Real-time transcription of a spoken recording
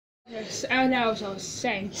Yes, and now as I was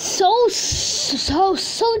saying. So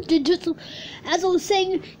digital. As I was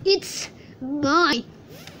saying, it's my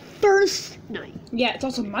first night. Yeah, it's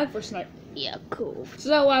also my first night. Yeah, cool.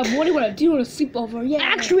 So, what do you want to do? You want to sleep over? Yeah.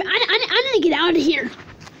 Actually, I need to get out of here.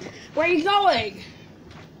 Where are you going?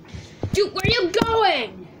 Dude, where are you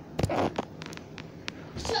going?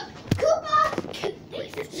 So, Koopa!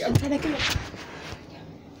 Yeah, I'm trying to get it.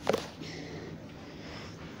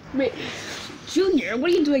 Wait, Junior,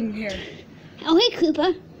 what are you doing here? Oh, hey,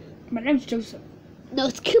 Koopa. My name's Joseph. No,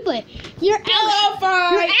 it's Koopa. Your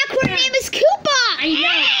Fine. actual name is Koopa! I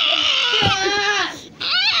know.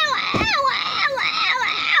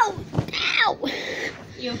 Ow!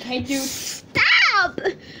 You okay, dude? Stop!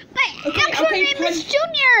 My actual name is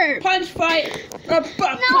Junior! Punch fight! No,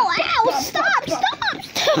 ow! Stop!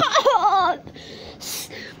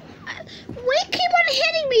 Why keep on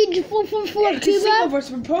hitting me for It's a sleepover, so we're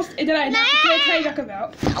supposed to, did I tell you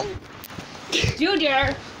about?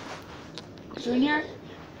 Junior!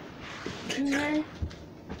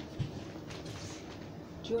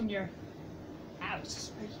 Ouch.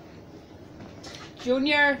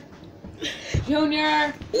 Junior!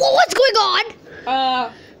 What's going on?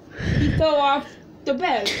 He fell off the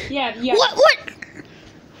bed. Yeah. What?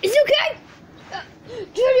 Is he okay?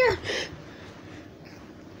 Junior!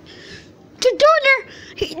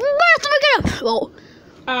 He must have get up. Oh.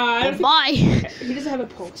 Bye. He doesn't have a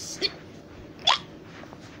pulse.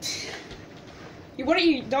 You wouldn't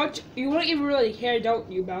even really care,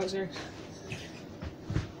 don't you, Bowser?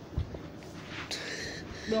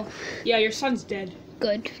 Well, yeah, your son's dead.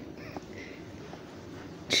 Good.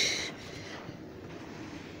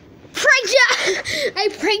 Pranked you! I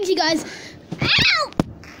pranked you guys. Ow!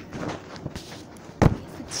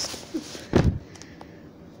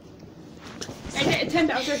 And then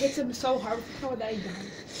Bowser hits him so hard before that he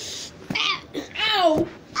dies. Ow!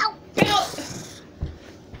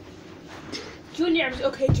 Junior,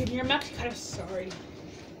 okay, Junior, I'm actually kind of sorry.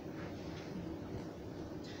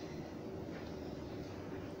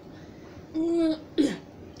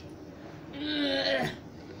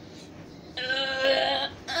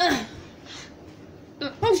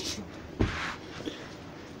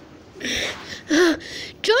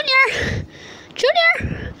 Junior!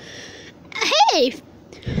 Hey!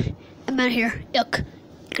 I'm out of here. Yuck.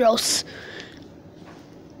 Gross.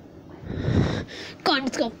 Go on,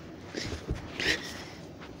 let's go.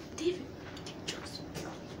 David, Joseph.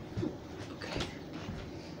 Okay.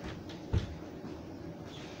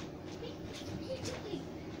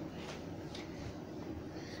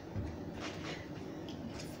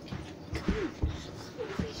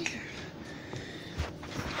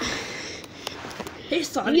 Hey,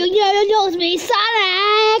 Sonic. You knows me,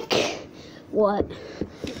 Sonic! What?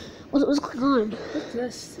 What's going on? What's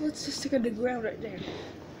this? Let's just stick on the ground right there.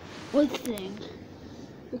 What thing?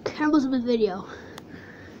 The camera's in the video.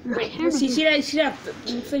 Wait, see that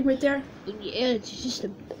thing right there? Yeah, it's just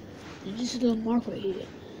a little mark right here.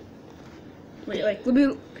 Wait, let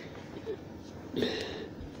me.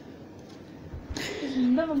 There's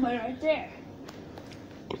another one right there.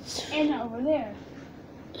 And over there.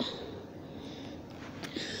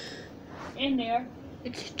 In there.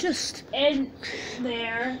 It's just In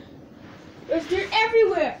there. They're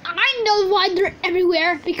everywhere. I know why they're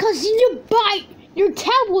everywhere, because you bite your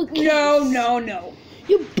tablet case. No.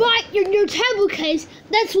 You bite your tablet case,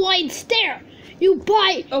 that's why it's there. You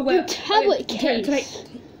bite your tablet case.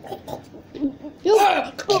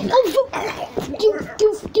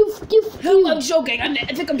 I'm choking on it.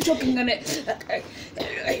 I think I'm choking on it.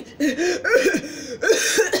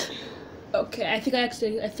 Okay, I think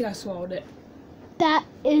I swallowed it. That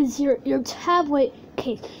is your tablet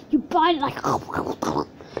case. You bite it like.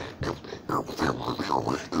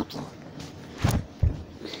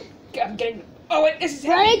 I'm getting. Oh wait, this is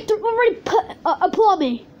Ready? Applaud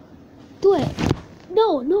me. Do it.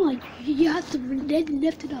 No, you have to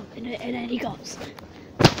lift it up, and then he goes.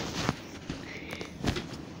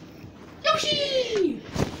 Yoshi!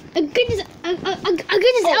 I get this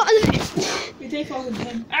out of the. You take all of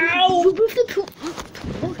him. Ow! Remove the pool.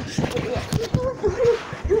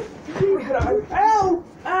 Ow!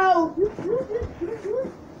 Ow!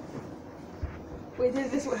 Wait,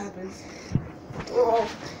 this is what happens. Oh!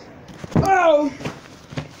 Oh!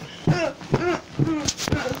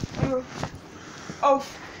 Oh!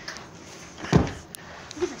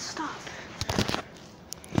 Give it, stop.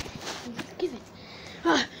 Give it.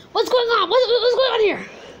 What's going on? What's going on here?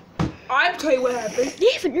 I'll tell you what happened.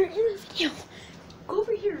 David, you're in the video. Go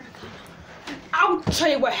over here. I'll tell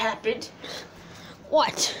you what happened.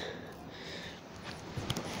 What?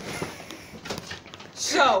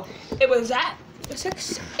 So, it was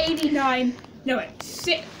 6:89. No, wait,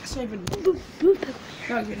 6. Sorry,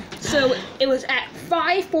 so it was at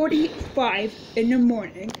 5:45 in the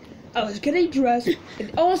morning. I was getting dressed,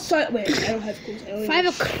 and all of a sudden, wait, I don't have clothes. 5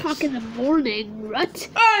 o'clock in the morning. What?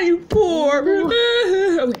 I'm poor.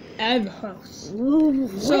 Okay, I have a house.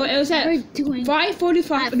 So it was at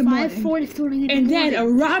 5:45 in the morning. 5:43 And then a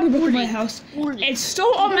robber broke into my house and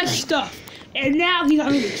stole all my stuff. And now he's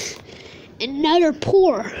on the loose. And now you're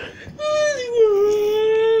poor.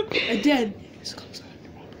 And then here comes the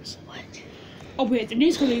robbers. What? Oh wait, the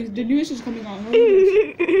news is coming on.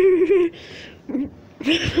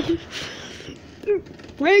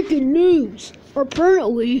 Breaking news.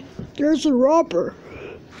 Apparently, there's a robber.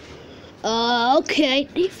 Okay.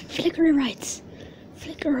 Flicker the lights.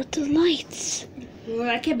 Flicker the lights. Well,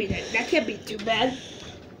 that can't be too bad.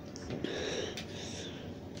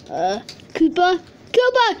 Koopa.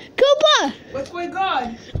 What's going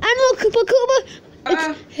on? I know, Koopa.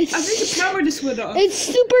 I think the power just went off. It's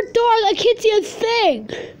super dark. I can't see a thing.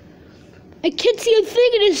 I can't see a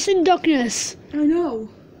thing in this darkness. I know.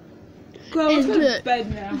 Go, let's go to bed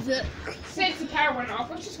now. The Since the power went off,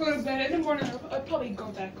 let's just go to bed. In the morning, I'll probably go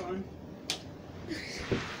back on.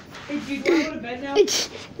 Hey, do you want to go to bed now?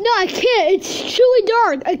 No, I can't. It's truly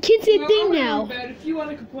dark. I can't see a thing I'll now. go to bed. If you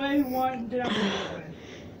want to complain, then I'm going to bed.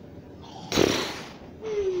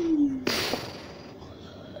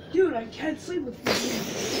 Dude, I can't sleep with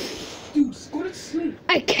you. Dude, just go to sleep.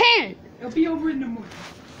 I can't. It'll be over in the morning.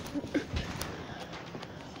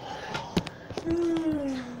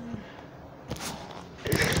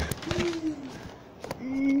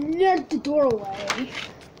 Near the doorway.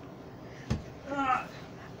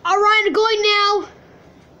 Alright, I'm going now.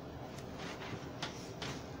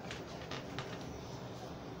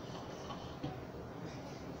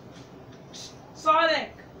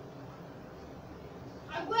 Sonic!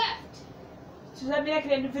 I left. Does that mean I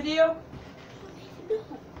can end the video?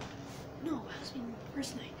 No, it has been the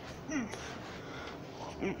first night.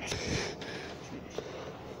 Oh, man.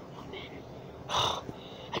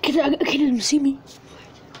 I can't even see me.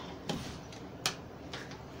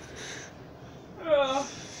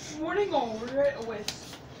 Morning over with.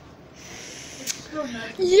 It's so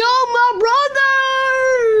nice. Yo, my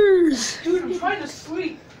brothers! Dude, I'm trying to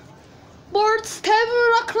sleep. But it's 10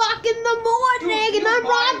 o'clock in the morning, Dude, and I'm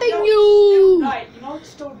robbing Still you. night. You know it's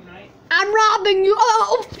still night. I'm robbing you.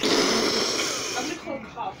 Oh. I'm gonna call the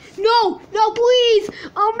cops. No, please.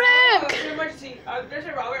 I'm Nick. It's an emergency. There's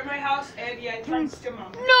a robber at my house, and yeah, he's trying to steal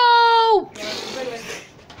mom. No. Yeah,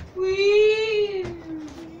 please.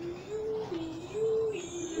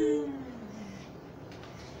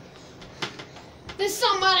 Did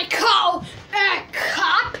somebody call a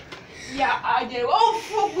cop? Yeah, I did. Oh,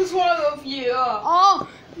 what was wrong with you? Oh,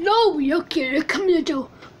 no, you're kidding. Come here, Joe.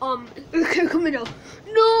 Come here, Joe.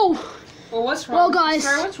 No. Well, what's wrong? Well, guys,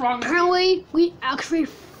 Sir, what's wrong? Apparently, we actually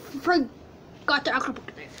forgot the alcohol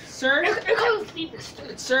today. Sir?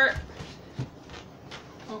 Sir?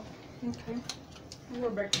 Oh, okay.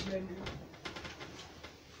 We're back to bed now.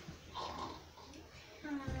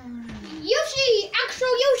 Yoshi!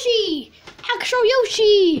 Actual Yoshi! Actual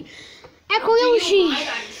Yoshi! Actual Yoshi!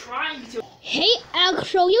 I'm trying to. Hey,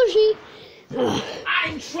 Actual Yoshi!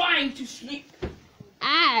 I'm trying to sleep.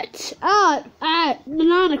 At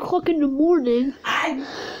 9 o'clock in the morning.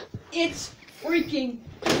 It's freaking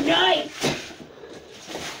night.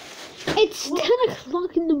 It's 10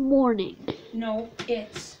 o'clock in the morning. No,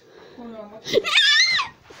 it's. Hold on.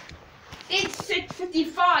 It's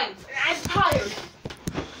 6:55, and I'm tired.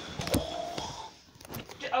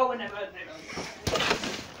 Oh, never.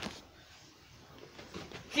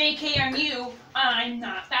 JK on you, I'm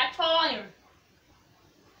not that tired.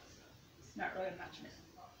 Not really matching it.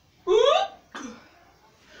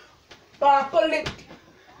 Papa lick.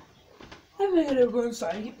 I'm gonna go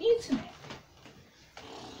inside and get the internet.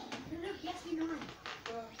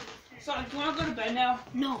 Sonic, do you want to go to bed now?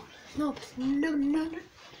 No.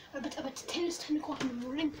 But it's 10 o'clock in the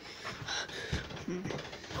morning.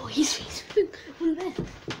 Oh, he's going to bed.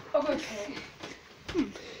 Okay.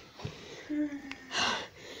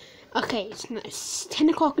 Okay, it's 10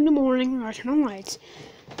 o'clock in the morning. I turn on lights.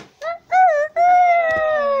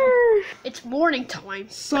 It's morning time.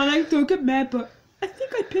 Sonic, don't get mad, but I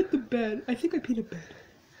think I peed the bed.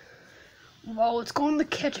 Well, let's go in the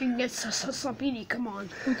kitchen and get something. Come on.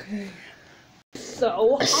 Okay.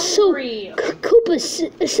 So hungry. Koopa,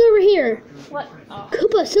 sit over here. What? Oh.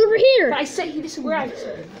 Koopa, sit over here. I said he just where I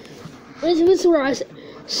said. This is where I said.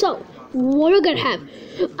 So, what am I gonna have?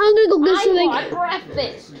 I'm gonna go get something. I want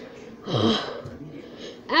breakfast.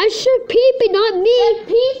 I should pee-pee, not me.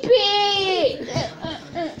 Pee-pee.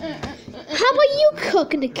 How about you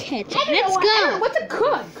cook in the kitchen? Let's go. What's a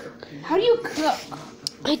cook? How do you cook?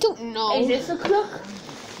 I don't know. Is this a cook?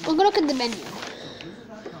 I'm gonna look at the menu.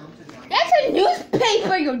 That's a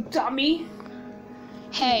newspaper, you dummy.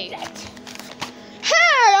 Hey. Hey!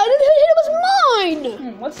 I didn't think it was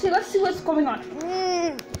mine. Let's see what's going on.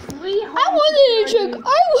 I wanted to check.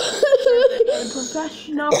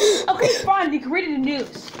 Professional. Okay, fine. You can read it in the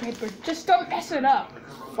newspaper. Just don't mess it up.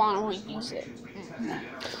 Fine, I won't use it.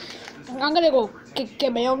 I'm gonna go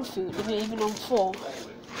get my own food, even though I'm full.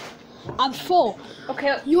 I'm full.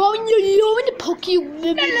 Okay. You want me to poke you with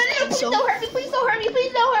No, please don't hurt me. Please don't hurt me.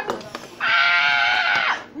 Please don't hurt me.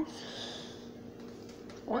 Ah!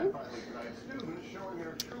 What?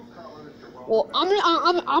 Well,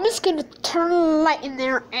 I'm just gonna turn the light in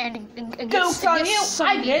there and Joke's on you.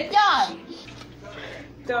 I get done.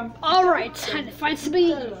 Dumb. All right, time to find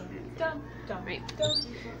somebody. Dumb. Right.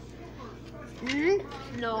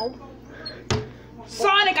 No.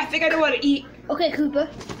 Sonic, I think I know what to eat. Okay, Koopa.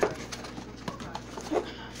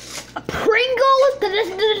 Pringles?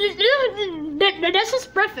 This is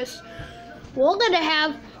breakfast. We're gonna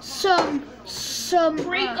have some raisin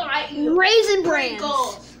bran.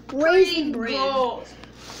 Raisin bran.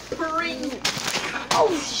 Oh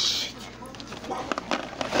shit!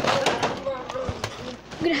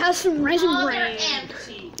 I'm gonna have some raisin bran.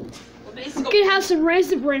 Empty. I'm gonna have some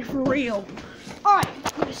raisin bran for real. All right,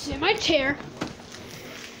 I'm gonna sit in my chair.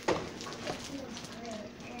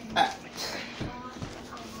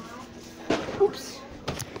 Oops.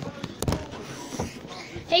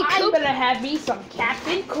 Hey, I'm Koopa. gonna have me some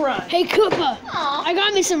Captain Crunch. Hey, Koopa. Aw. I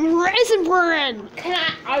got me some raisin bran. Can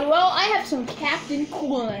I have some Captain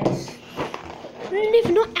Crunch. I didn't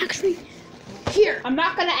even know actually. Here. I'm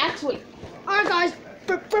not gonna actually. All right, guys.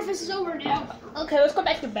 Breakfast is over now. Okay, let's go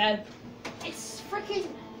back to bed. It's freaking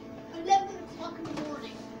 11 o'clock in the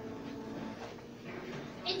morning.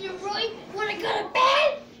 And you really want to go to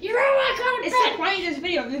bed? You really want to go to It's bed? like playing this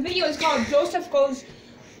video. The video is called Joseph's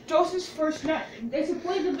First Night. They should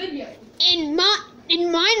play the video. And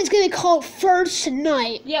mine is gonna be called First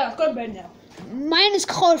Night. Yeah, let's go to bed now. Mine is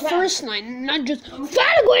called First Night, not just finally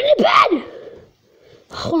going to bed.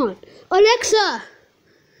 Hold on, Alexa,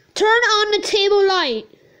 turn on the table light.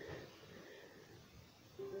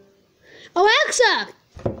 Alexa,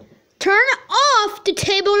 turn off the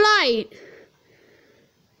table light.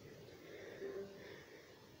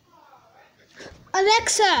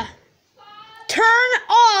 Alexa, turn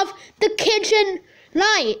off the kitchen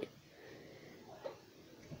light.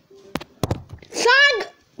 Son,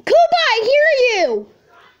 Koopa, I hear you.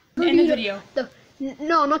 End the video.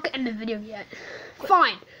 No, I'm not gonna end the video yet.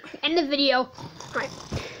 Fine, end the video. Alright.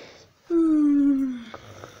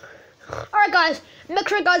 Alright, guys, make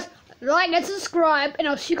sure you guys like and subscribe, and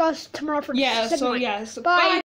I'll see you guys tomorrow for Yeah, segment. so Bye.